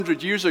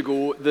100 years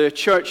ago, the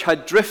church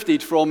had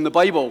drifted from the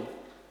Bible.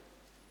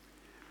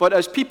 But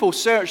as people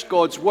searched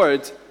God's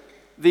word,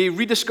 they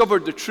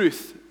rediscovered the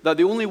truth that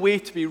the only way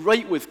to be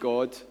right with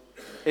God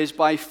is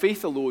by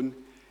faith alone,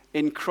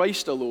 in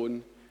Christ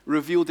alone,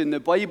 revealed in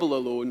the Bible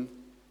alone,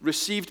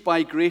 received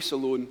by grace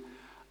alone,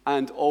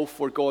 and all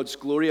for God's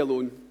glory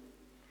alone.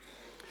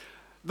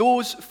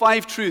 Those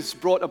 5 truths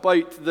brought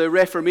about the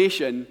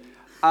Reformation,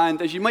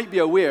 and as you might be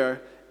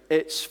aware,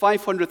 its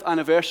 500th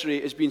anniversary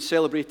is being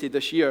celebrated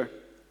this year.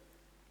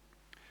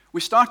 We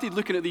started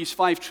looking at these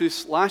 5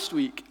 truths last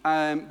week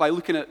by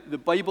looking at the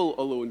Bible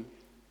alone.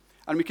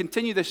 And we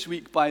continue this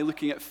week by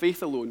looking at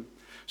faith alone.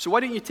 So why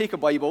don't you take a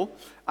Bible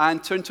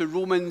and turn to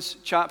Romans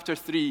chapter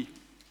 3.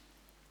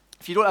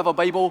 If you don't have a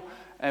Bible,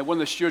 one of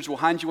the stewards will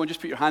hand you one.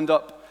 Just put your hand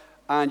up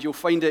and you'll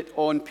find it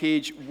on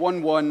page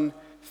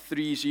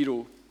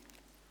 1130.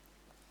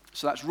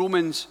 So that's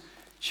Romans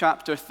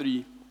chapter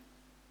 3.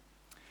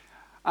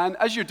 And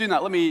as you're doing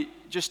that, let me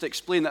just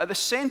explain that at the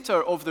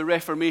center of the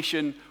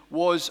Reformation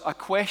was a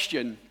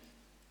question.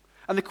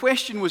 And the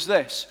question was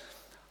this: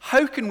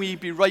 how can we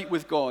be right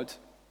with God?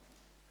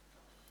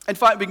 In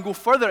fact, we can go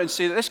further and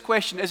say that this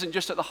question isn't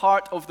just at the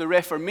heart of the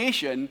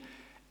Reformation,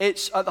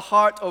 it's at the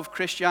heart of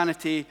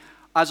Christianity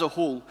as a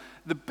whole.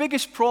 The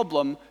biggest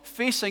problem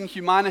facing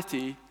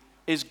humanity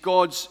is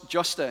God's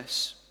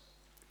justice.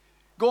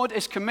 God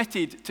is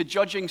committed to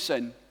judging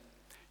sin.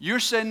 Your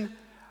sin,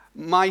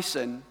 my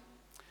sin.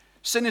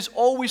 Sin is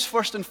always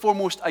first and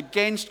foremost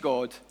against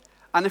God.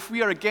 And if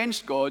we are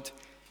against God,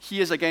 He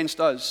is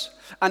against us.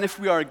 And if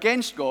we are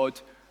against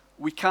God,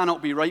 we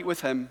cannot be right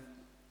with Him.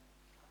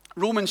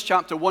 Romans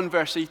chapter 1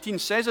 verse 18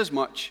 says as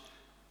much.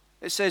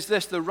 It says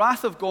this: the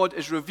wrath of God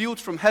is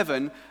revealed from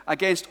heaven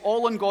against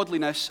all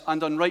ungodliness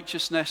and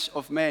unrighteousness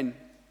of men.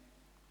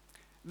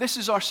 This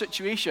is our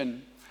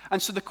situation.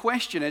 And so the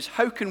question is,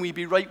 how can we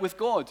be right with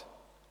God?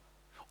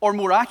 Or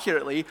more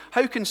accurately,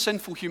 how can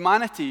sinful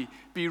humanity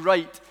be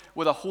right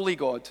with a holy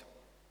God?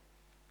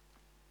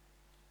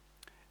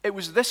 It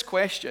was this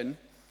question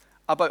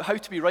about how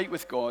to be right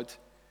with God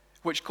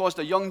which caused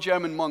a young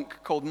German monk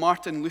called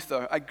Martin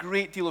Luther a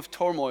great deal of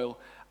turmoil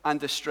and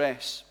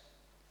distress.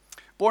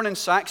 Born in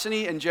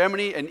Saxony in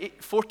Germany in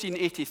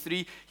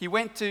 1483, he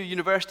went to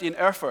university in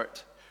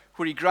Erfurt,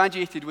 where he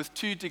graduated with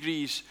 2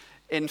 degrees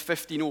in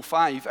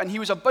 1505. And he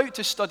was about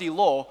to study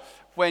law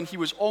when he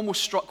was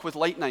almost struck with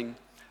lightning,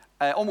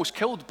 almost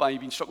killed by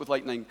being struck with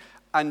lightning,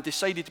 and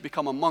decided to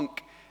become a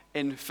monk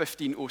in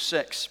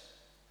 1506.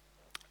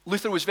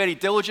 Luther was very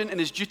diligent in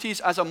his duties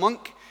as a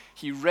monk.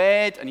 He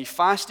read and he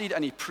fasted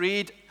and he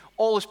prayed,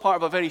 all as part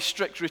of a very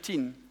strict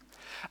routine.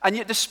 And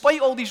yet,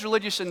 despite all these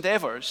religious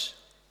endeavors,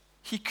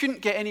 he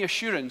couldn't get any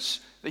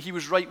assurance that he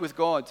was right with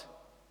God.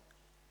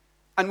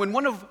 And when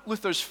one of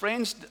Luther's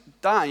friends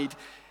died,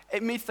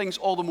 it made things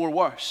all the more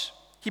worse.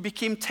 He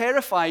became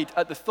terrified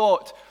at the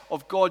thought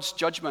of God's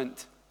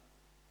judgment.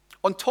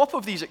 On top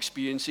of these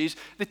experiences,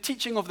 the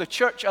teaching of the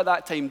church at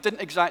that time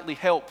didn't exactly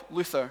help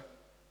Luther.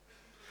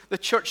 The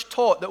church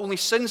taught that only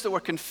sins that were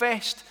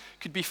confessed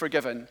could be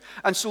forgiven.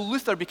 And so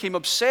Luther became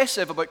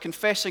obsessive about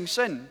confessing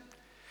sin.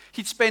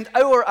 He'd spend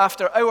hour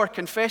after hour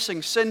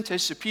confessing sin to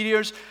his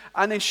superiors,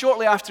 and then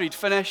shortly after he'd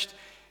finished,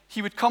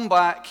 he would come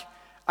back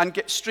and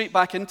get straight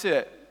back into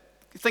it,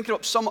 thinking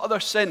up some other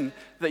sin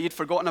that he'd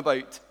forgotten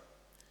about.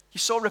 He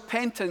saw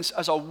repentance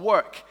as a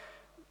work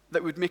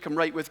that would make him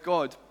right with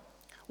God.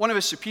 One of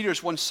his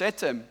superiors once said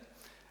to him,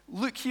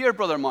 "Look here,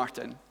 Brother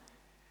Martin,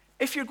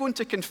 if you're going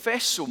to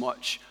confess so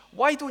much,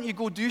 why don't you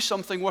go do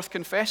something worth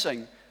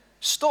confessing?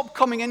 Stop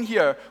coming in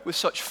here with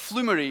such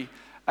flummery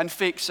and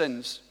fake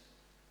sins."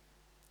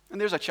 And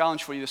there's a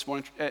challenge for you this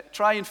morning.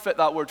 Try and fit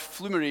that word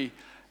flummery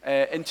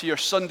into your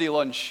Sunday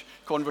lunch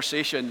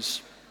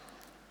conversations.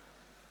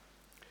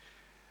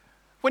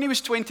 When he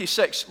was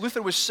 26,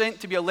 Luther was sent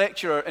to be a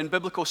lecturer in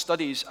biblical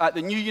studies at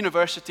the new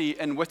university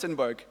in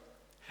Wittenberg.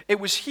 It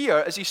was here,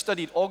 as he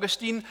studied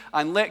Augustine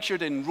and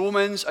lectured in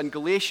Romans and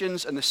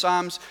Galatians and the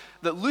Psalms,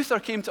 that Luther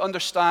came to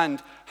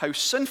understand how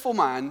sinful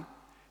man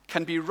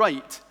can be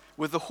right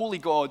with the holy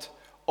God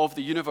of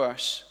the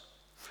universe.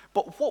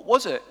 But what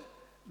was it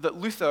that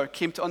Luther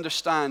came to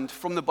understand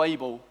from the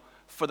Bible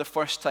for the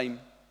first time?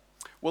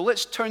 Well,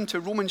 let's turn to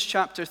Romans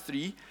chapter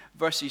 3,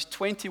 verses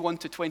 21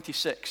 to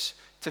 26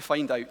 to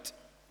find out.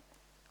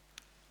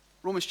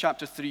 Romans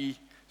chapter 3,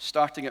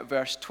 starting at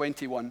verse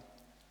 21.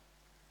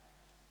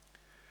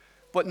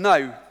 But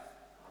now,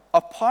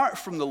 apart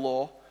from the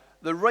law,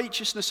 the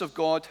righteousness of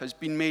God has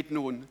been made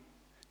known,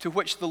 to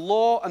which the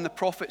law and the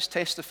prophets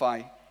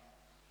testify.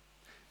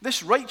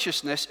 This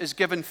righteousness is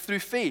given through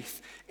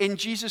faith in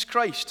Jesus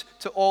Christ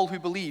to all who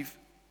believe.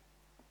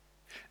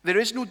 There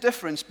is no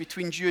difference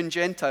between Jew and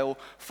Gentile,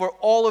 for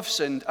all have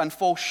sinned and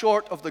fall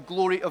short of the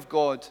glory of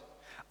God,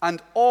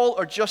 and all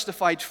are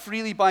justified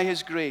freely by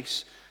His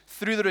grace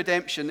through the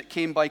redemption that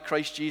came by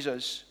Christ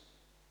Jesus.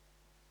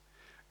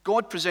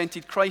 God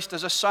presented Christ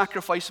as a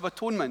sacrifice of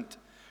atonement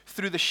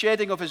through the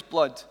shedding of His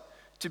blood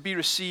to be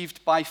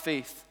received by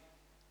faith.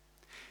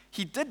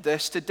 He did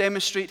this to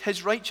demonstrate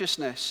His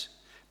righteousness,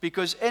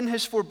 because in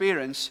his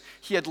forbearance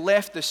he had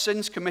left the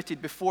sins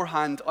committed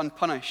beforehand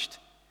unpunished.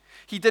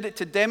 He did it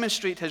to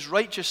demonstrate his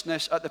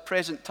righteousness at the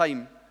present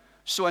time,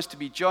 so as to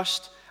be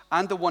just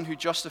and the one who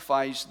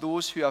justifies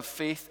those who have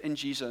faith in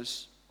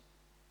Jesus.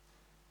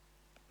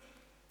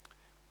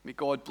 May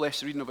God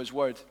bless the reading of his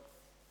word.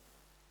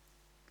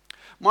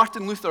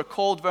 Martin Luther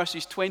called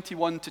verses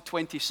 21 to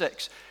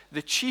 26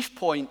 the chief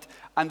point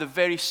and the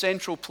very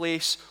central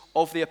place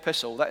of the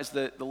epistle, that is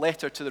the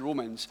letter to the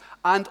Romans,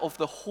 and of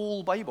the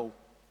whole Bible.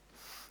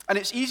 And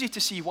it's easy to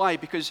see why,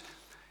 because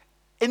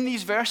in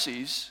these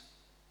verses,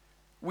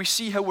 we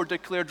see how we're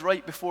declared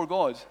right before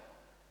God.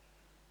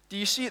 Do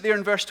you see it there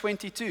in verse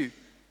 22?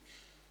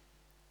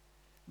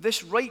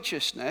 This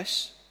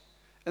righteousness,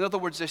 in other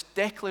words, this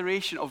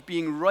declaration of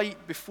being right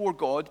before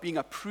God, being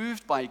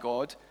approved by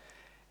God,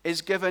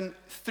 is given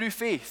through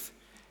faith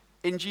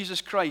in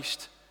Jesus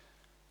Christ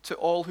to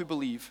all who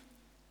believe.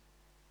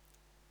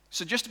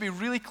 So just to be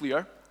really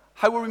clear,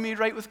 how are we made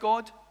right with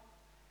God?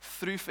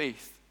 Through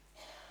faith.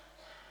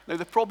 Now,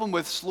 the problem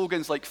with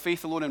slogans like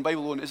faith alone and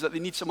Bible alone is that they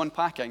need some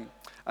unpacking.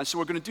 And so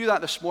we're going to do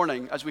that this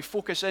morning as we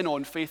focus in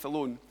on faith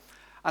alone.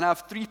 And I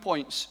have 3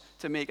 points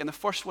to make. And the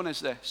first one is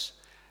this.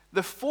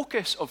 The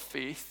focus of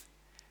faith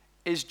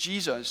is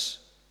Jesus.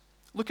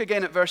 Look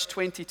again at verse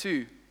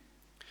 22.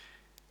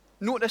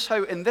 Notice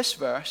how in this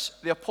verse,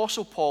 the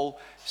Apostle Paul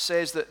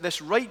says that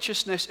this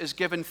righteousness is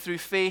given through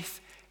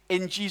faith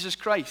in Jesus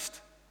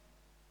Christ.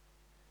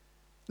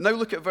 Now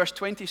look at verse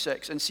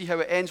 26 and see how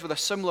it ends with a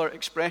similar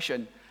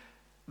expression.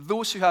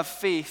 Those who have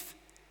faith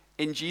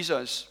in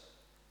Jesus.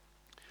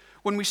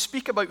 When we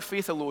speak about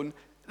faith alone,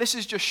 this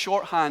is just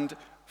shorthand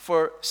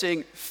for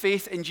saying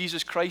faith in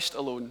Jesus Christ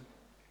alone.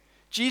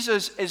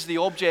 Jesus is the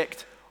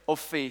object of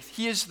faith.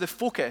 He is the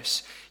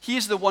focus. He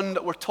is the one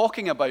that we're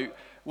talking about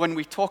when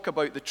we talk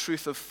about the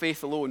truth of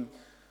faith alone.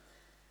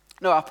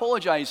 Now, I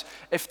apologize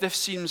if this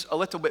seems a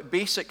little bit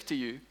basic to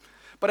you,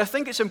 but I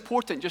think it's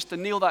important just to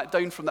nail that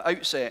down from the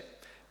outset,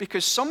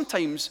 because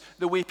sometimes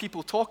the way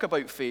people talk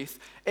about faith,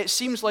 it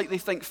seems like they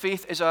think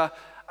faith is a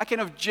kind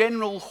of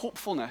general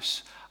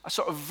hopefulness, a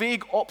sort of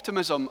vague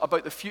optimism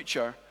about the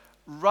future,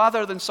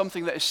 rather than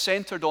something that is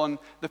centered on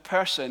the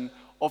person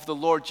of the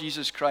Lord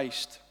Jesus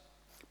Christ.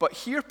 But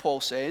here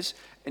Paul says,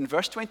 in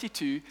verse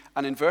 22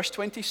 and in verse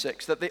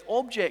 26, that the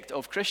object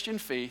of Christian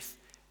faith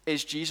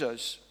is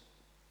Jesus.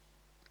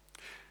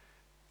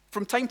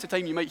 From time to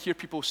time, you might hear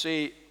people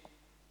say,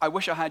 I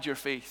wish I had your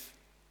faith.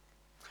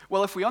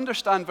 Well, if we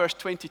understand verse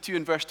 22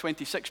 and verse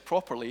 26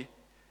 properly,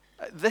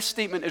 this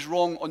statement is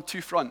wrong on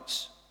 2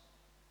 fronts.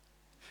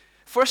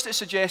 First, it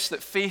suggests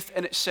that faith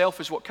in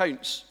itself is what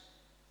counts.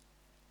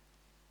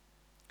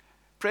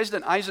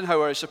 President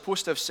Eisenhower is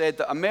supposed to have said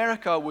that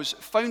America was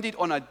founded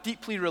on a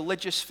deeply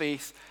religious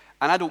faith,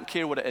 and I don't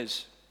care what it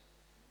is.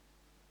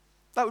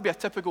 That would be a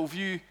typical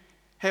view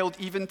held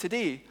even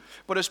today.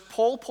 But as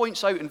Paul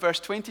points out in verse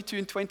 22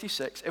 and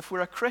 26, if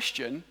we're a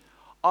Christian,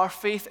 our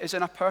faith is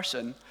in a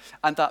person,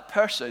 and that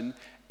person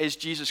is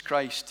Jesus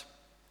Christ.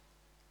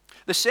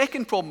 The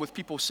second problem with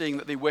people saying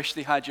that they wish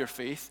they had your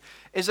faith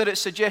is that it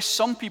suggests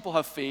some people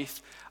have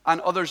faith and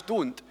others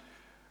don't,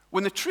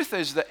 when the truth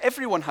is that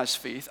everyone has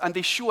faith, and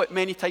they show it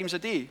many times a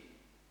day.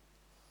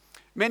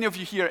 Many of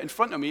you here in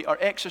front of me are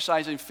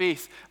exercising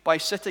faith by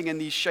sitting in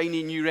these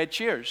shiny new red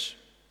chairs.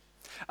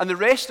 And the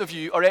rest of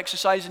you are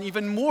exercising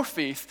even more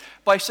faith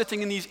by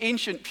sitting in these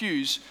ancient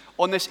pews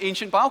on this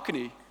ancient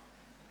balcony.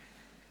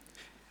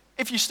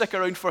 If you stick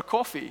around for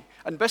coffee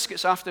and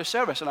biscuits after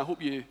service, and I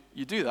hope you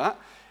do that,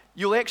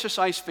 you'll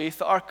exercise faith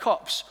that our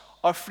cups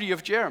are free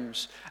of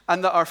germs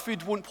and that our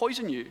food won't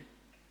poison you.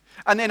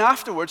 And then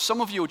afterwards,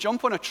 some of you will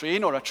jump on a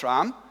train or a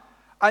tram,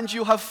 and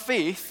you'll have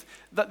faith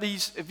that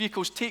these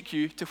vehicles take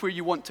you to where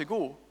you want to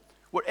go.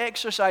 We're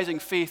exercising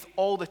faith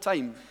all the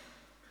time.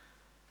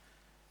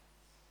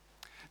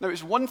 Now,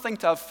 it's one thing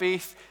to have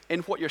faith in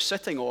what you're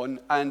sitting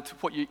on and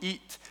what you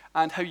eat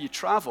and how you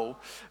travel,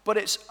 but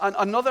it's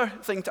another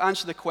thing to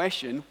answer the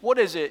question, what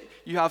is it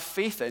you have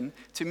faith in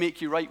to make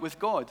you right with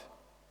God?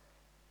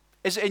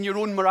 Is it in your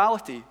own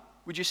morality?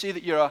 Would you say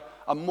that you're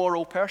a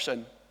moral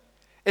person?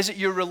 Is it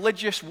your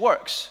religious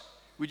works?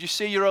 Would you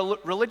say you're a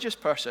religious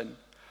person?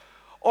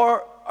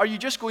 Or are you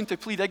just going to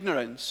plead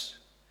ignorance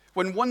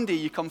when one day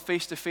you come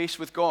face to face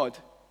with God?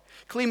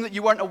 Claim that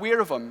you weren't aware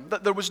of him,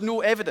 that there was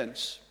no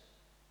evidence?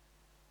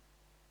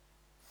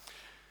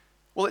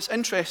 Well, it's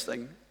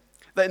interesting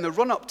that in the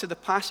run-up to the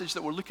passage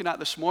that we're looking at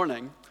this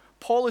morning,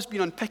 Paul has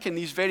been unpicking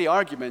these very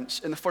arguments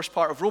in the first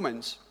part of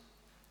Romans.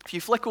 If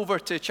you flick over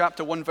to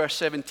chapter 1, verse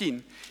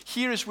 17,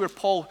 here is where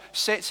Paul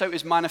sets out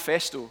his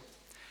manifesto.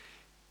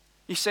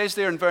 He says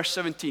there in verse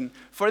 17,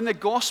 "For in the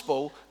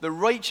gospel, the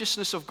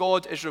righteousness of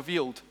God is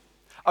revealed,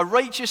 a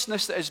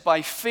righteousness that is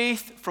by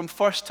faith from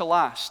first to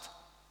last."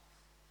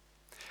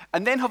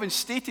 And then, having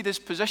stated his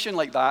position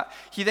like that,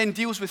 he then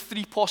deals with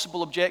 3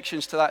 possible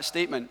objections to that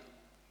statement.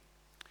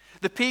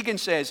 The pagan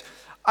says,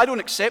 I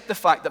don't accept the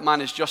fact that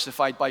man is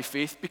justified by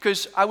faith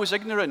because I was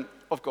ignorant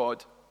of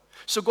God.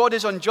 So God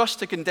is unjust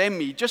to condemn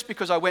me just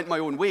because I went my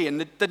own way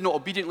and did not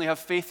obediently have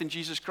faith in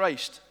Jesus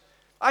Christ.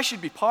 I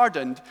should be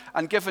pardoned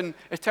and given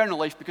eternal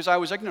life because I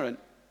was ignorant.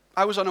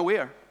 I was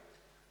unaware.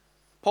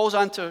 Paul's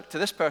answer to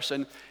this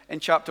person in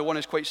chapter 1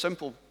 is quite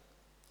simple.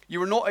 You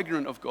were not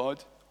ignorant of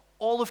God.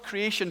 All of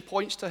creation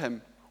points to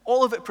him.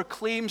 All of it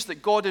proclaims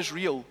that God is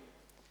real.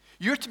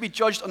 You're to be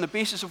judged on the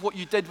basis of what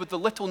you did with the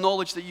little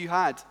knowledge that you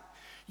had.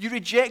 You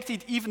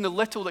rejected even the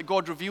little that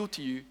God revealed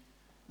to you.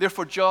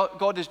 Therefore,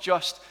 God is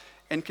just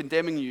in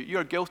condemning you. You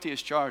are guilty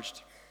as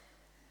charged.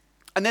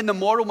 And then the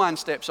moral man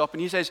steps up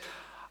and he says,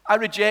 I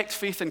reject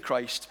faith in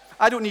Christ.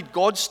 I don't need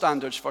God's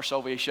standards for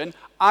salvation.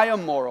 I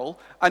am moral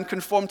and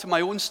conform to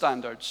my own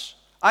standards.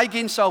 I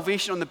gained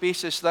salvation on the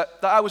basis that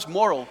I was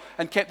moral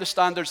and kept the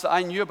standards that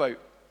I knew about.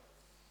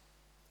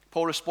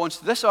 Paul responds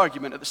to this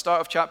argument at the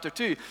start of chapter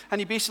 2, and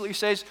he basically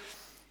says,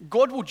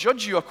 God will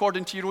judge you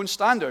according to your own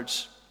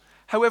standards.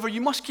 However,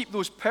 you must keep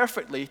those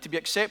perfectly to be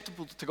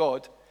acceptable to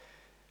God,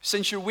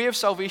 since your way of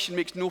salvation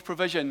makes no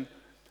provision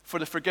for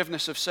the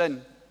forgiveness of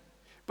sin.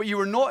 But you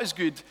were not as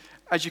good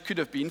as you could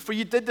have been, for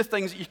you did the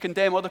things that you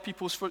condemn other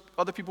people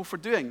for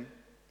doing.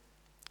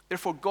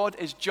 Therefore, God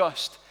is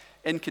just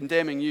in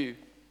condemning you.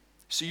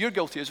 So you're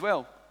guilty as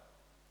well.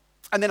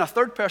 And then a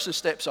third person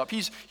steps up.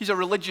 He's a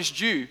religious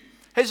Jew.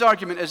 His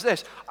argument is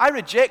this: I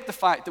reject the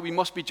fact that we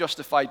must be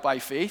justified by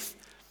faith.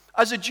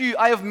 As a Jew,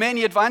 I have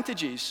many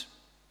advantages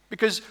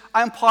because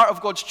I am part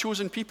of God's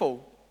chosen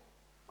people.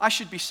 I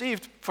should be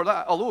saved for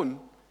that alone.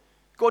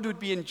 God would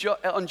be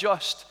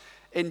unjust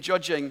in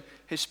judging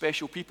his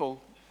special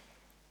people.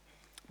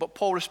 But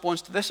Paul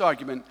responds to this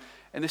argument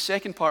in the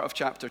second part of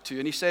chapter 2,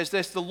 and he says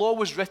this: the law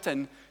was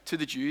written to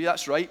the Jew,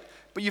 that's right,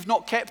 but you've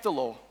not kept the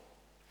law.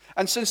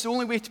 And since the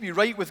only way to be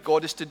right with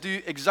God is to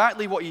do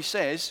exactly what he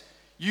says,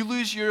 you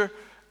lose your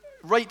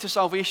right to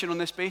salvation on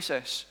this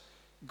basis.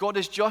 God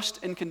is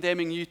just in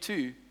condemning you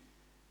too.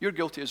 You're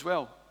guilty as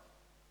well.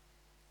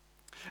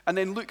 And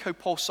then look how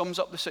Paul sums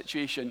up the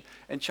situation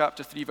in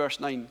chapter 3, verse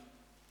 9.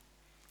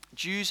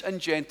 Jews and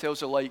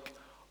Gentiles alike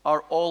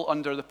are all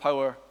under the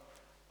power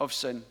of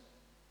sin.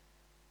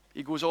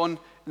 He goes on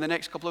in the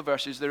next couple of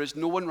verses, there is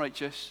no one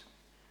righteous,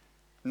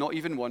 not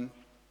even one.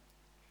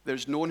 There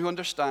is no one who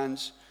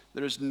understands.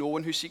 There is no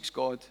one who seeks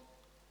God.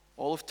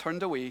 All have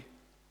turned away.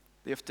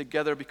 They have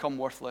together become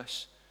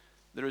worthless.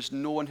 There is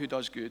no one who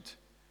does good,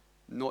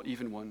 not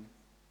even one.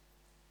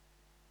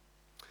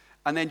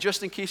 And then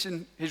just in case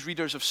his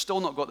readers have still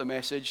not got the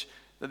message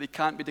that they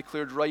can't be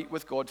declared right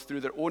with God through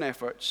their own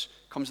efforts,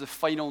 comes the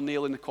final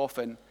nail in the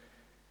coffin,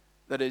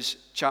 that is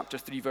chapter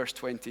 3, verse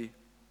 20.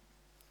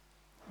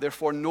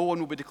 Therefore, no one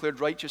will be declared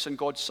righteous in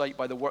God's sight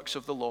by the works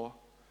of the law.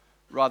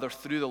 Rather,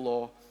 through the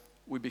law,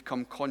 we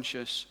become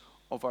conscious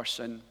of our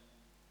sin.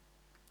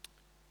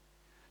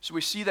 So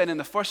we see then in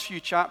the first few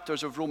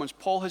chapters of Romans,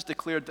 Paul has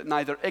declared that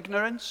neither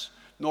ignorance,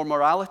 nor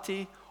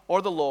morality,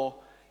 or the law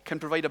can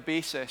provide a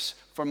basis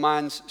for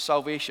man's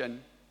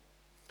salvation.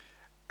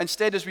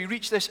 Instead, as we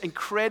reach this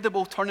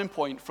incredible turning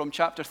point from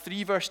chapter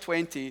 3, verse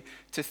 20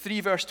 to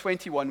 3, verse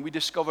 21, we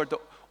discovered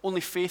that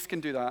only faith can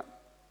do that.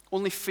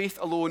 Only faith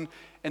alone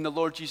in the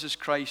Lord Jesus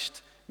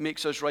Christ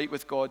makes us right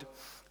with God.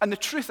 And the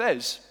truth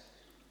is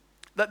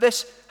that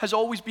this has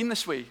always been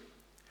this way.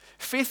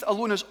 Faith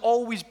alone has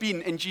always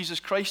been in Jesus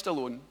Christ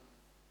alone.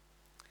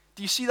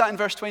 Do you see that in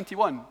verse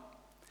 21?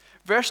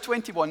 Verse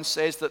 21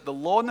 says that the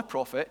law and the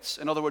prophets,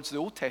 in other words, the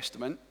Old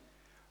Testament,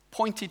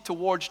 pointed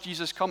towards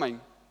Jesus'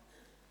 coming.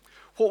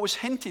 What was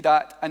hinted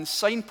at and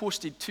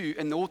signposted to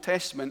in the Old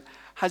Testament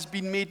has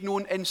been made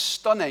known in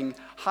stunning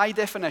high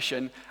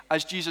definition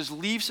as Jesus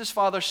leaves his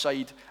Father's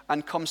side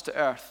and comes to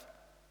earth.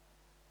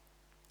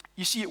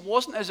 You see, it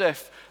wasn't as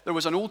if there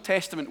was an Old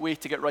Testament way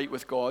to get right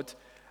with God,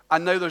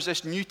 and now there's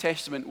this New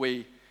Testament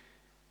way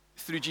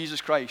through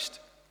Jesus Christ.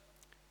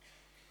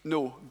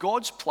 No,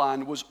 God's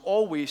plan was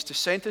always to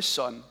send his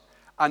Son,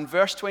 and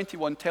verse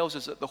 21 tells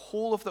us that the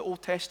whole of the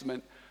Old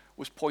Testament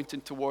was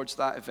pointing towards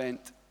that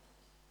event.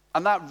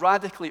 And that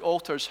radically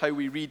alters how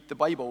we read the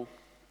Bible.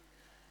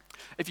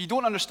 If you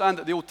don't understand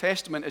that the Old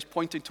Testament is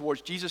pointing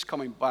towards Jesus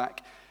coming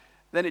back,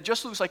 then it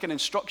just looks like an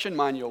instruction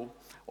manual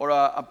or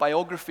a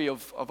biography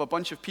of a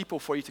bunch of people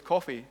for you to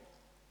copy.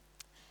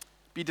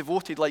 Be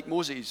devoted like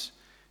Moses.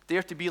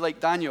 Dare to be like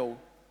Daniel.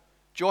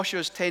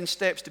 Joshua's 10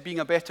 steps to being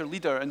a better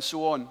leader, and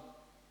so on.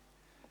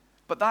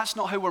 But that's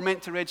not how we're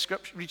meant to read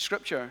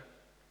Scripture.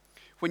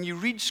 When you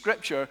read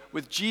Scripture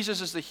with Jesus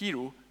as the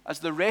hero, as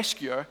the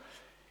rescuer,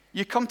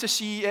 you come to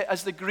see it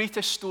as the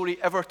greatest story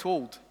ever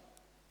told.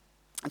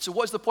 And so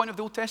what's the point of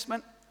the Old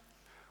Testament?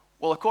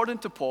 Well, according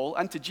to Paul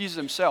and to Jesus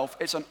himself,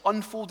 it's an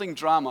unfolding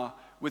drama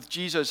with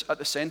Jesus at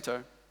the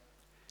center.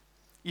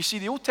 You see,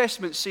 the Old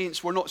Testament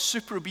saints were not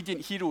super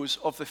obedient heroes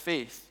of the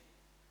faith.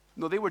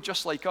 No, they were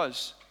just like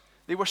us.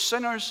 They were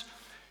sinners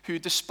who,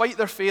 despite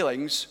their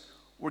failings,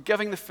 were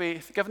given the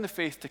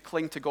faith to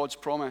cling to God's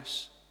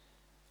promise.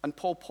 And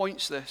Paul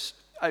points this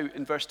out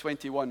in verse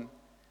 21.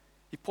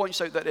 He points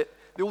out that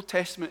the Old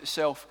Testament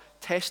itself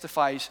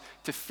testifies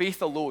to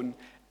faith alone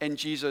in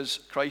Jesus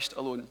Christ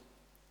alone.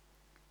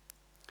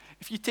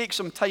 If you take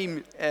some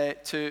time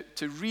to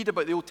read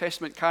about the Old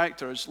Testament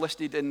characters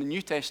listed in the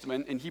New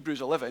Testament in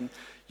Hebrews 11,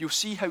 you'll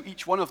see how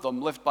each one of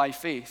them lived by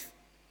faith.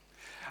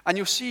 And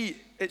you'll see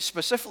it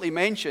specifically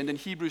mentioned in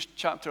Hebrews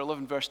chapter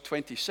 11, verse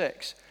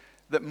 26,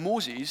 that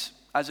Moses,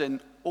 as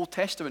in Old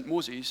Testament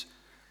Moses,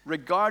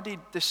 regarded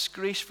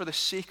disgrace for the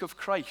sake of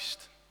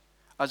Christ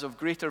as of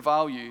greater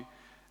value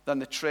than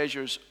the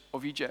treasures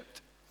of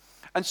Egypt.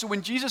 And so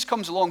when Jesus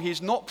comes along, he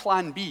is not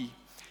plan B.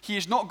 He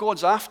is not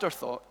God's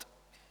afterthought.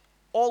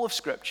 All of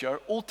Scripture,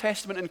 Old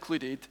Testament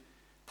included,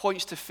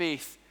 points to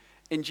faith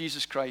in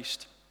Jesus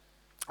Christ.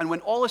 And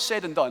when all is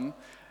said and done,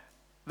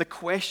 the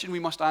question we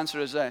must answer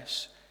is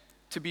this: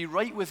 to be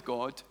right with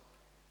God,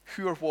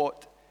 who or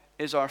what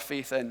is our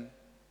faith in?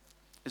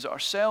 Is it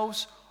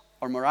ourselves,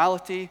 our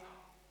morality,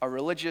 our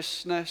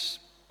religiousness,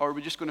 or are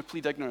we just going to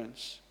plead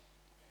ignorance?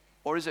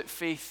 Or is it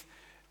faith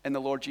in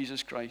the Lord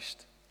Jesus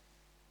Christ?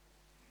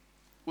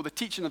 Well, the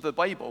teaching of the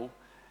Bible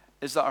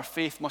is that our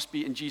faith must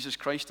be in Jesus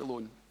Christ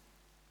alone.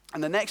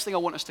 And the next thing I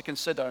want us to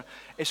consider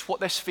is what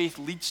this faith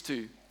leads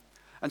to.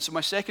 And so my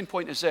second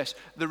point is this: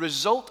 the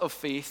result of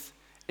faith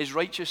is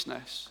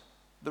righteousness.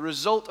 The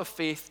result of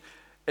faith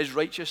is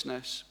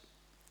righteousness.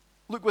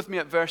 Look with me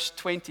at verse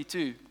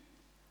 22.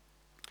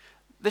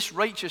 This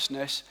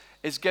righteousness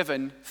is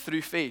given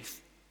through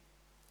faith.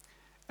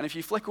 And if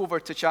you flick over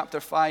to chapter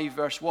 5,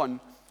 verse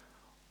 1,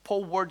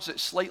 Paul words it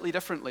slightly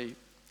differently,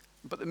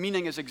 but the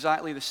meaning is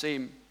exactly the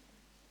same.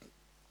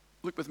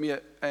 Look with me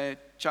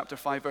at chapter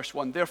 5, verse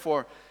 1.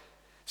 Therefore,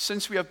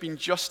 since we have been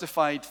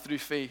justified through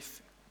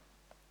faith.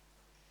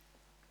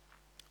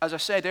 As I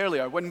said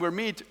earlier, when we're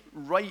made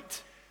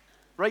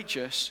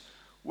righteous,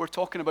 we're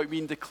talking about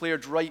being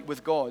declared right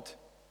with God.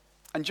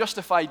 And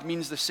justified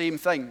means the same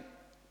thing.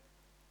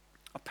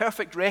 A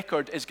perfect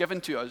record is given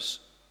to us.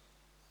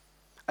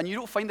 And you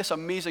don't find this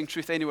amazing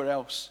truth anywhere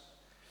else.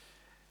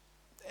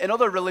 In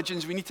other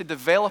religions, we need to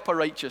develop a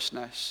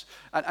righteousness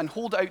and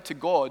hold it out to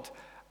God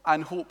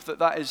and hope that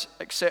that is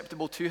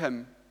acceptable to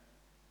him.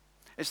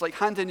 It's like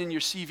handing in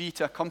your CV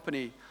to a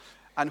company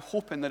and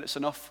hoping that it's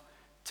enough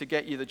to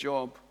get you the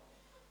job.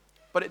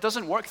 But it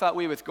doesn't work that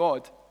way with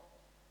God.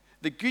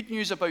 The good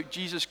news about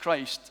Jesus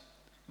Christ,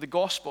 the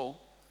gospel,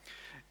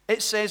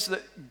 it says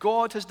that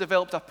God has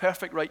developed a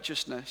perfect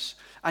righteousness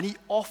and he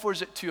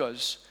offers it to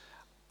us,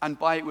 and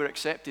by it we're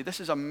accepted. This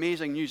is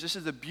amazing news. This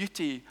is the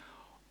beauty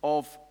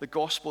of the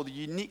gospel, the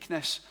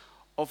uniqueness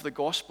of the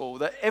gospel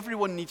that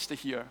everyone needs to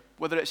hear.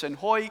 Whether it's in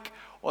Hawick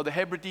or the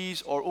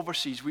Hebrides or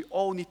overseas, we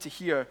all need to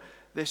hear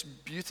this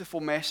beautiful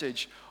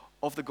message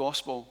of the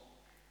gospel.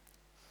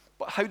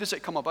 But how does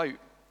it come about?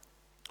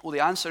 Well,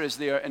 the answer is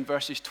there in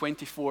verses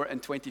 24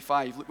 and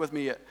 25. Look with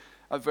me at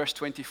verse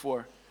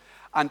 24.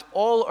 And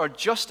all are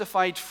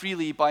justified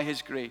freely by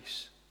his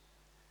grace,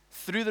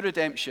 through the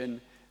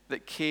redemption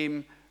that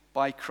came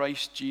by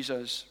Christ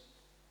Jesus.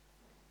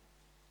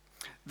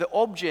 The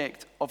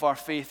object of our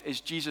faith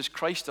is Jesus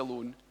Christ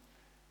alone,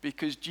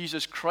 because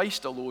Jesus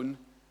Christ alone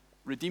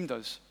redeemed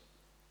us.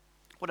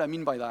 What do I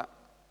mean by that?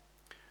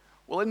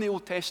 Well, in the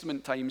Old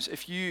Testament times,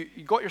 if you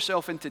got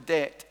yourself into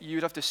debt, you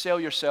would have to sell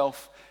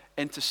yourself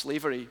into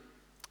slavery.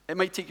 It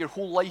might take your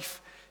whole life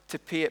to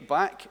pay it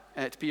back,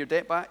 to pay your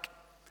debt back.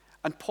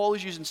 And Paul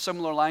is using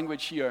similar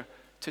language here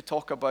to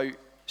talk about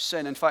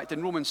sin. In fact,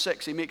 in Romans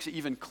 6, he makes it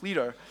even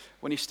clearer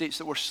when he states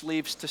that we're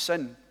slaves to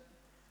sin.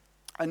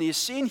 And he is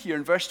saying here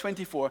in verse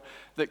 24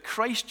 that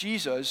Christ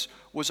Jesus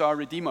was our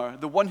Redeemer,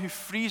 the one who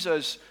frees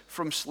us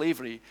from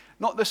slavery.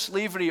 Not the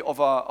slavery of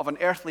an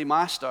earthly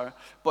master,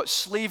 but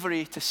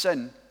slavery to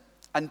sin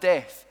and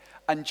death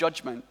and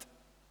judgment.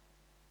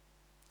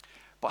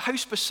 But how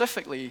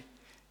specifically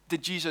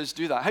did Jesus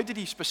do that? How did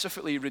he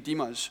specifically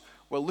redeem us?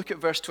 Well, look at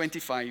verse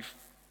 25.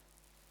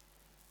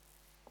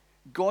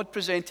 God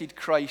presented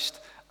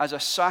Christ as a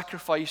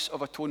sacrifice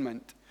of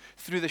atonement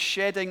through the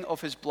shedding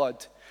of his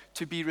blood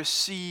to be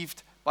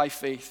received by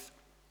faith.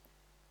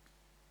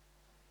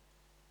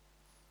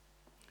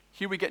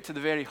 Here we get to the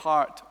very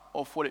heart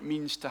of what it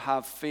means to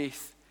have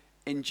faith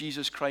in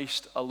Jesus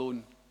Christ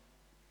alone.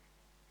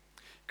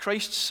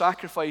 Christ's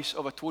sacrifice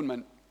of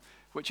atonement,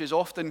 which is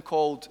often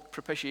called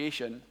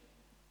propitiation,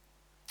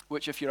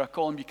 which if you're a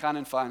Colin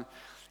Buchanan fan,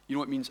 you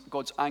know it means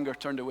God's anger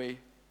turned away.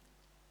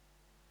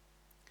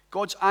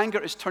 God's anger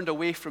is turned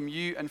away from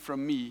you and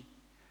from me,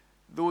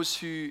 those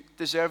who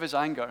deserve his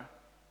anger,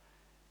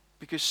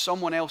 because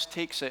someone else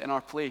takes it in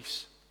our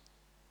place.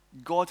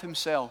 God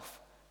himself,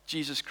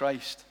 Jesus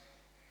Christ.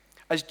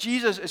 As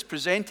Jesus is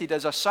presented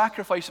as a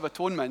sacrifice of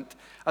atonement,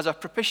 as a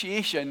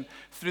propitiation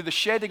through the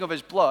shedding of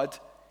his blood,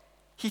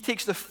 he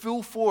takes the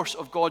full force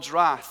of God's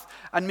wrath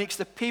and makes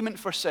the payment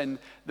for sin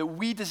that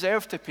we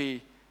deserve to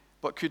pay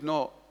but could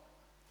not.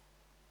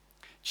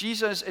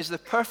 Jesus is the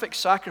perfect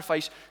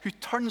sacrifice who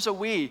turns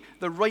away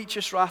the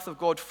righteous wrath of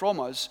God from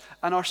us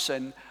and our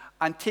sin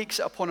and takes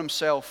it upon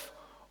himself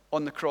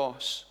on the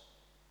cross.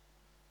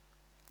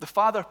 The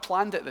Father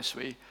planned it this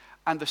way,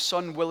 and the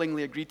Son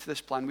willingly agreed to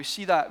this plan. We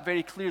see that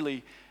very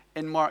clearly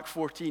in Mark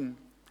 14.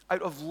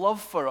 Out of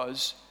love for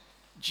us,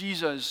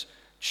 Jesus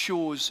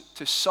chose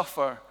to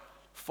suffer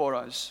for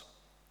us.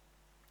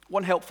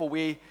 One helpful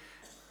way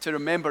to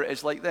remember it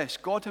is like this: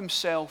 God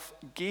himself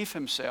gave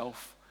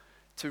himself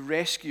to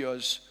rescue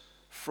us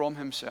from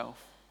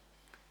himself.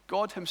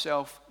 God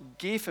himself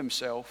gave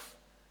himself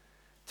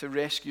to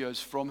rescue us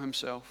from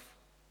himself.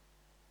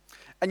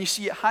 And you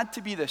see, it had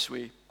to be this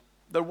way.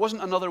 There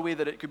wasn't another way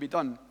that it could be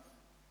done.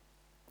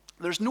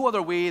 There's no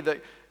other way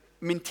that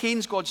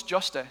maintains God's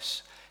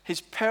justice, his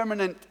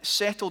permanent,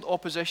 settled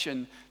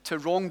opposition to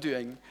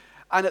wrongdoing,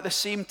 and at the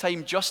same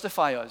time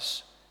justify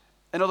us.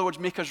 In other words,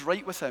 make us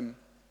right with him.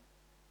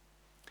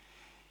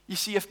 You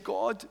see, if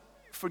God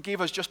forgave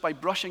us just by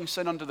brushing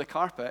sin under the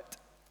carpet,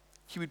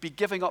 he would be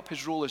giving up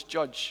his role as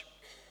judge.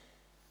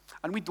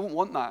 And we don't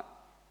want that.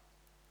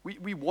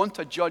 We want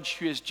a judge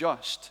who is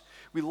just.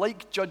 We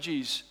like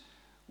judges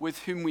with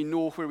whom we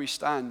know where we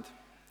stand.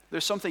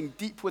 There's something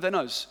deep within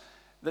us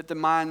that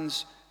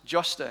demands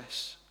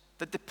justice,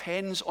 that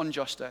depends on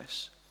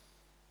justice.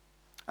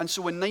 And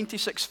so when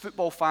 96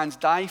 football fans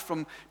die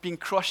from being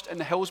crushed in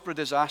the Hillsborough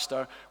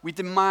disaster, we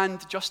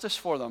demand justice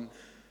for them.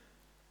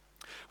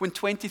 When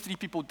 23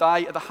 people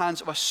die at the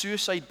hands of a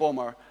suicide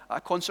bomber at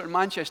a concert in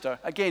Manchester,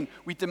 again,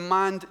 we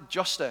demand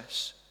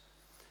justice.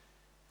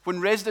 When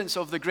residents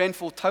of the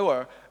Grenfell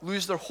Tower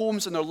lose their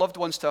homes and their loved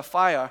ones to a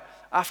fire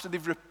after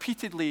they've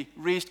repeatedly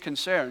raised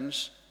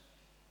concerns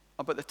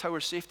about the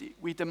tower's safety,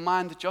 we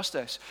demand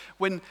justice.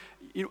 When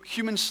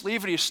human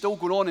slavery is still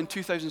going on in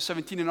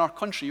 2017 in our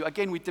country,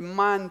 again, we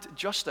demand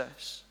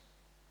justice.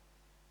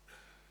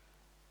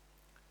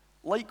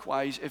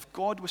 Likewise, if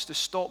God was to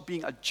stop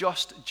being a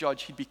just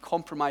judge, he'd be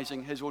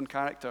compromising his own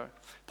character.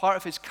 Part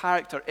of his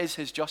character is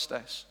his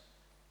justice.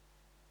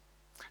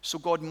 So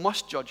God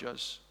must judge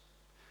us.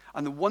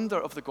 And the wonder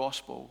of the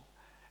gospel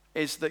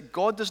is that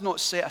God does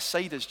not set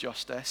aside his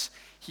justice,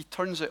 he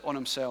turns it on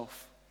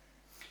himself.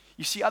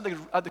 You see, at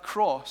the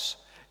cross,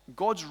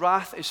 God's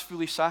wrath is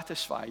fully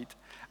satisfied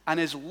and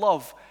his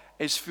love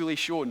is fully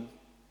shown.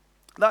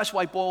 That's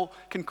why Paul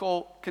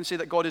can say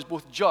that God is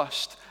both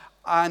just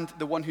and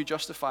the one who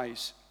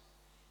justifies.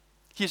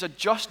 He is a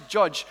just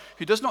judge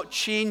who does not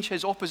change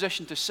his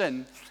opposition to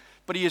sin,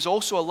 but he is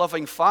also a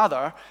loving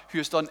father who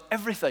has done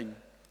everything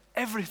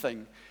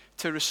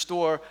to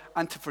restore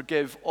and to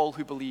forgive all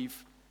who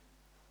believe.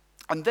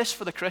 And this,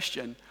 for the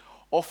Christian,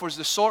 offers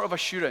the sort of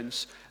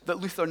assurance that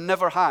Luther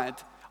never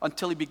had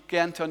until he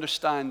began to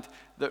understand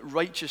that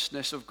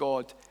righteousness of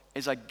God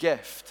is a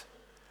gift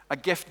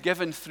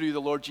given through the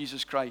Lord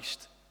Jesus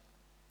Christ.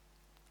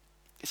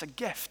 It's a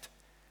gift.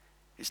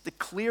 It's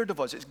declared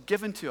of us. It's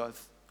given to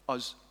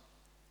us.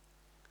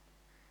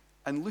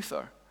 And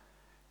Luther,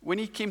 when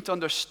he came to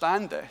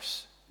understand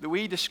this, the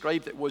way he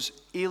described it was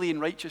alien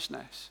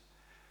righteousness.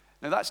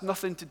 Now, that's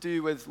nothing to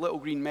do with little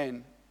green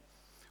men.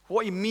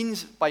 What he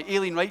means by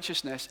alien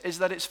righteousness is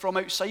that it's from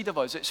outside of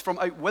us. It's from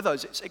out with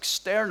us. It's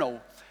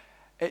external.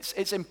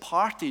 It's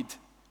imparted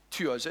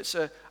to us. It's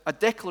a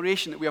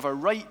declaration that we have a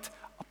right,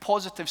 a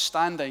positive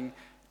standing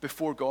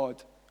before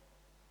God.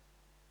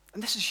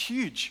 And this is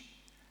huge.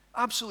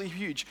 Absolutely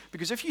huge.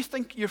 Because if you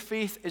think your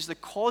faith is the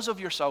cause of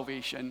your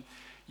salvation,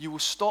 you will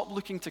stop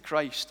looking to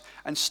Christ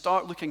and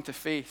start looking to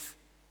faith.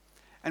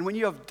 And when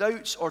you have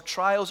doubts or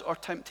trials or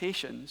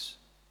temptations,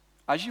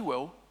 as you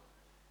will,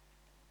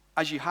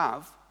 as you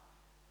have,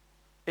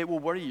 it will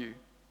worry you.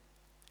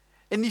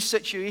 In these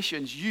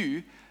situations,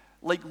 you,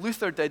 like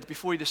Luther did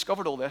before he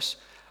discovered all this,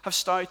 have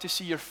started to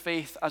see your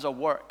faith as a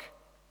work.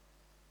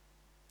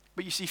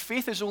 But you see,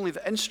 faith is only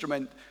the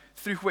instrument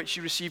through which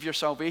you receive your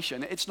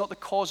salvation. It's not the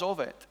cause of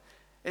it.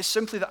 It's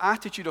simply the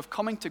attitude of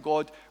coming to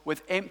God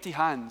with empty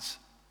hands.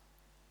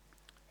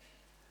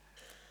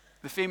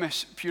 The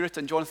famous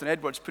Puritan Jonathan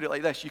Edwards put it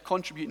like this: you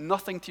contribute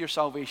nothing to your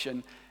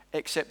salvation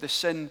except the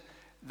sin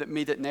that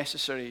made it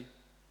necessary.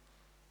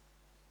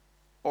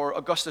 Or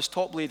Augustus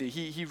Toplady,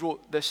 he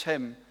wrote this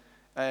hymn,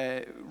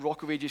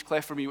 Rock of Ages,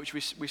 cleft for me, which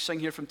we sing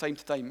here from time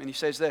to time. And he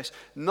says this: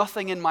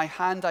 nothing in my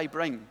hand I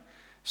bring,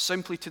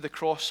 simply to the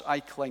cross I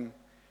cling.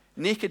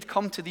 Naked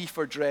come to thee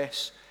for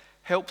dress,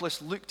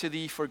 helpless look to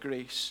thee for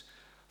grace.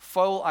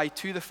 Foul I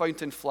to the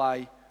fountain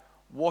fly,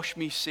 wash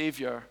me,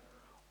 Savior,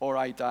 or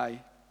I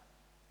die.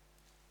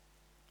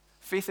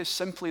 Faith is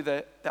simply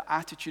the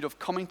attitude of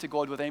coming to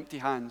God with empty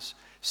hands,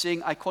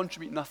 saying, I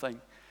contribute nothing,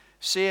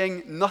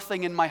 saying,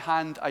 nothing in my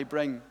hand I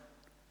bring.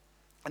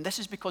 And this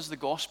is because the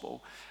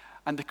gospel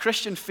and the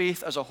Christian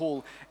faith as a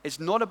whole is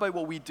not about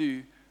what we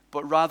do,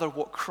 but rather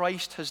what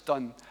Christ has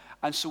done.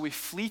 And so we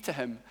flee to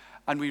him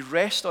and we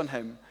rest on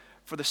him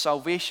for the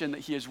salvation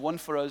that he has won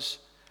for us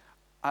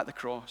at the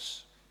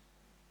cross.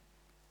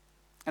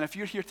 And if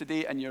you're here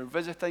today and you're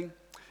visiting,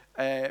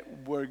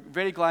 we're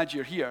very glad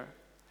you're here.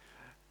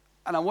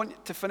 And I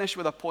want to finish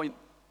with a point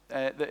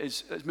that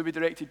is maybe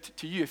directed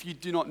to you if you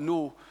do not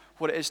know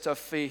what it is to have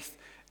faith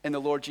in the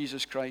Lord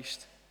Jesus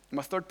Christ. And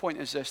my third point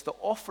is this: the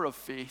offer of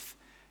faith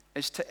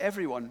is to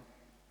everyone.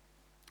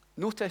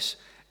 Notice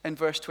in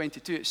verse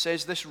 22, it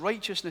says, this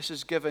righteousness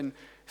is given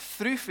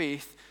through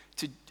faith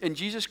in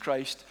Jesus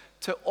Christ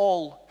to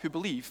all who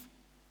believe.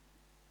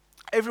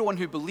 Everyone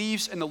who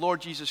believes in the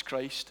Lord Jesus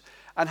Christ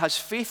and has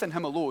faith in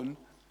him alone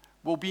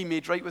will be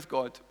made right with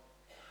God.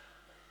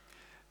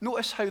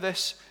 Notice how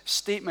this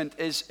statement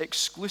is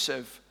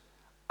exclusive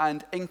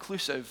and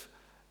inclusive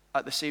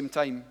at the same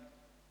time.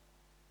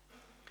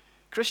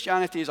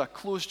 Christianity is a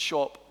closed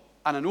shop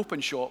and an open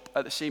shop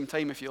at the same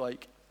time, if you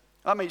like.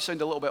 That might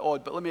sound a little bit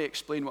odd, but let me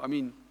explain what I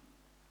mean.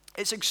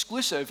 It's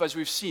exclusive, as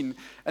we've seen,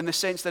 in the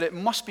sense that it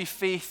must be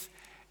faith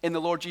in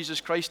the Lord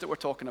Jesus Christ that we're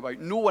talking about.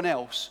 No one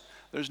else.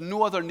 There's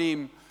no other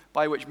name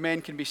by which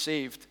men can be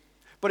saved.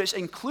 But it's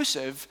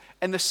inclusive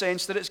in the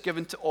sense that it's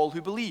given to all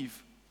who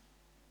believe.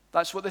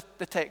 That's what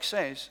the text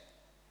says.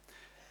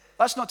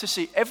 That's not to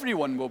say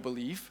everyone will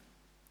believe.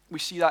 We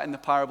see that in the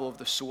parable of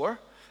the sower,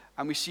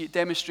 and we see it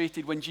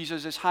demonstrated when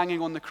Jesus is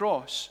hanging on the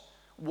cross.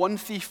 One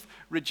thief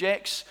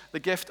rejects the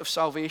gift of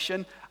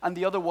salvation, and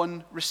the other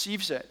one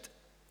receives it.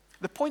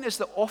 The point is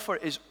the offer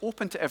is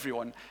open to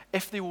everyone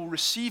if they will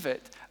receive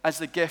it as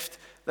the gift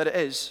that it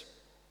is.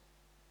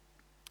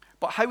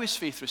 But how is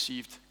faith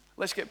received?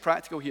 Let's get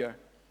practical here.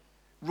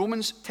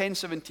 Romans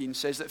 10:17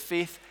 says that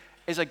faith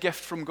is a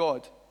gift from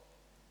God.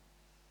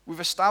 We've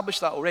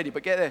established that already,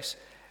 but get this.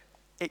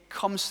 It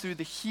comes through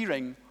the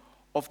hearing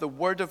of the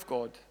word of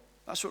God.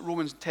 That's what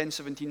Romans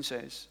 10:17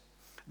 says.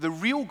 The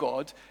real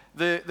God,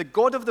 the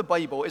God of the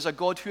Bible, is a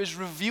God who has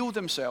revealed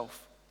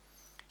himself.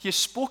 He has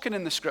spoken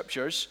in the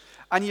scriptures,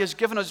 and he has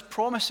given us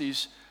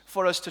promises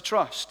for us to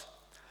trust.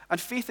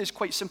 And faith is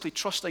quite simply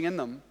trusting in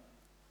them.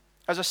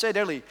 As I said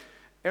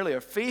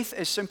earlier, faith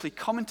is simply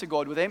coming to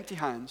God with empty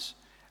hands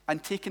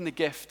and taking the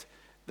gift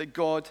that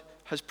God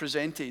has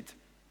presented.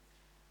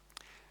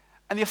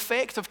 And the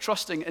effect of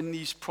trusting in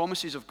these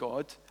promises of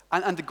God,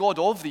 and the God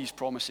of these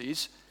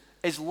promises,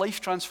 is life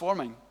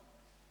transforming.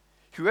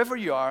 Whoever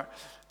you are,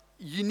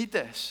 you need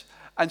this.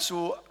 And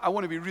so I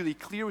want to be really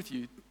clear with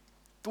you.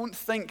 Don't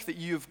think that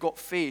you've got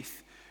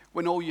faith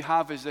when all you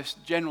have is this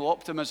general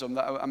optimism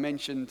that I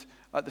mentioned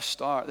at the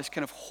start, this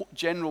kind of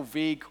general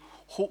vague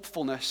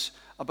hopefulness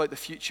about the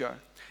future.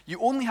 You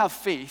only have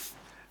faith,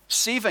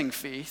 saving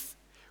faith,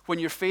 when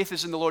your faith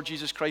is in the Lord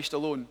Jesus Christ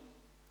alone.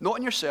 Not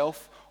in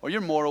yourself or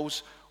your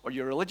morals or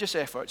your religious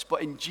efforts,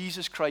 but in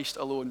Jesus Christ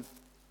alone.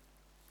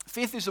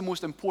 Faith is the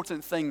most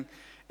important thing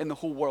in the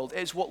whole world.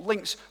 It is what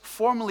links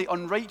formerly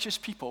unrighteous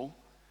people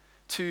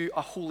to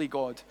a holy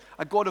God,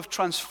 a God of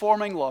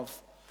transforming love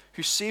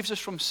who saves us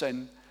from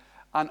sin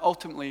and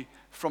ultimately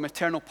from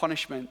eternal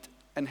punishment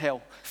in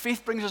hell.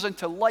 Faith brings us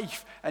into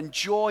life and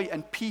joy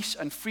and peace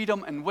and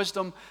freedom and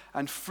wisdom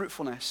and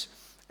fruitfulness.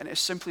 And it is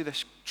simply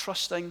this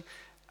trusting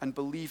and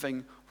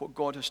believing what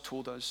God has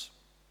told us.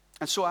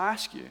 And so I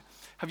ask you,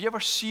 have you ever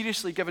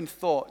seriously given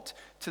thought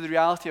to the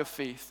reality of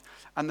faith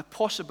and the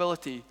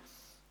possibility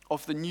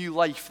of the new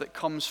life that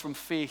comes from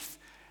faith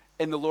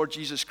in the Lord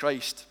Jesus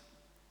Christ?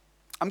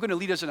 I'm going to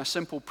lead us in a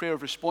simple prayer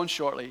of response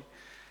shortly.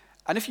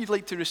 And if you'd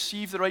like to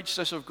receive the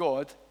righteousness of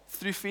God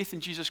through faith in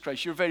Jesus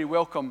Christ, you're very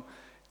welcome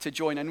to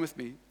join in with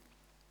me.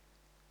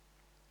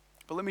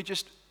 But let me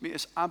just make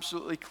this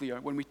absolutely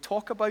clear. When we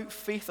talk about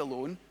faith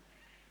alone,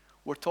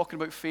 we're talking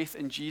about faith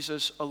in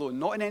Jesus alone,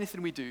 not in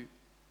anything we do.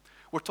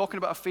 We're talking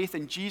about a faith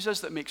in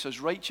Jesus that makes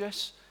us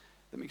righteous,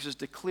 that makes us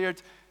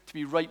declared to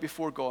be right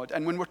before God.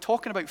 And when we're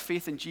talking about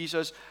faith in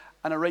Jesus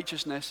and a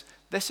righteousness,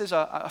 this is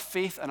a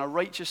faith and a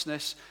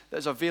righteousness that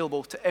is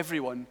available to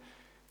everyone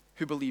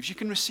who believes. You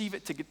can receive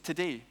it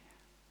today.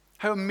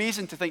 How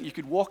amazing to think you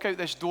could walk out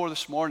this door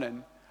this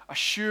morning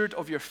assured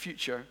of your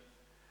future,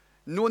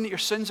 knowing that your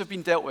sins have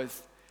been dealt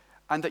with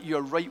and that you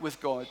are right with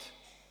God.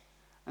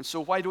 And so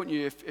why don't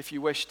you, if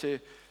you wish, to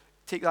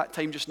take that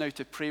time just now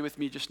to pray with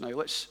me just now.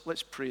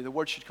 Let's pray. The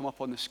word should come up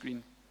on the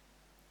screen.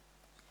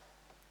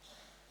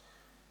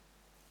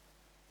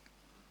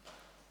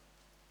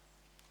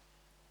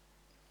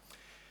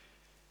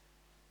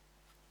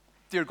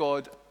 Dear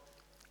God,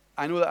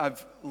 I know that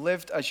I've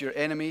lived as your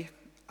enemy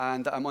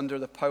and that I'm under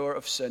the power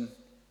of sin.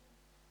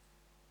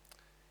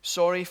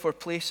 Sorry for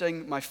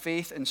placing my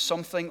faith in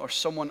something or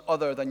someone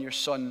other than your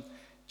Son,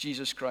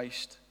 Jesus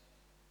Christ.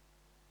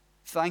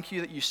 Thank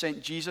you that you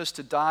sent Jesus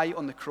to die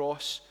on the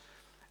cross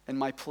in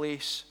my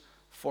place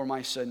for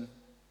my sin.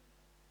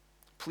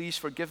 Please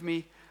forgive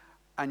me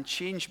and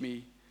change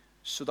me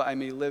so that I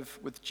may live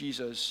with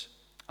Jesus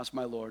as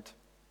my Lord.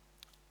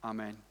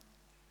 Amen.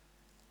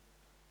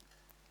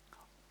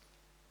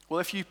 Well,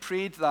 if you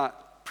prayed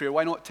that prayer,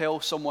 why not tell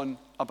someone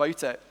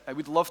about it? I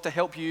would love to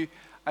help you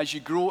as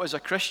you grow as a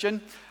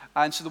Christian.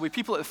 And so there'll be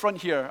people at the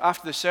front here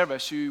after the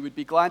service who would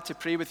be glad to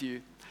pray with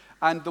you.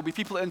 And there'll be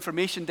people at the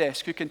information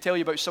desk who can tell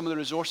you about some of the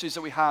resources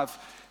that we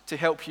have to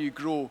help you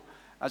grow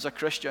as a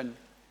Christian.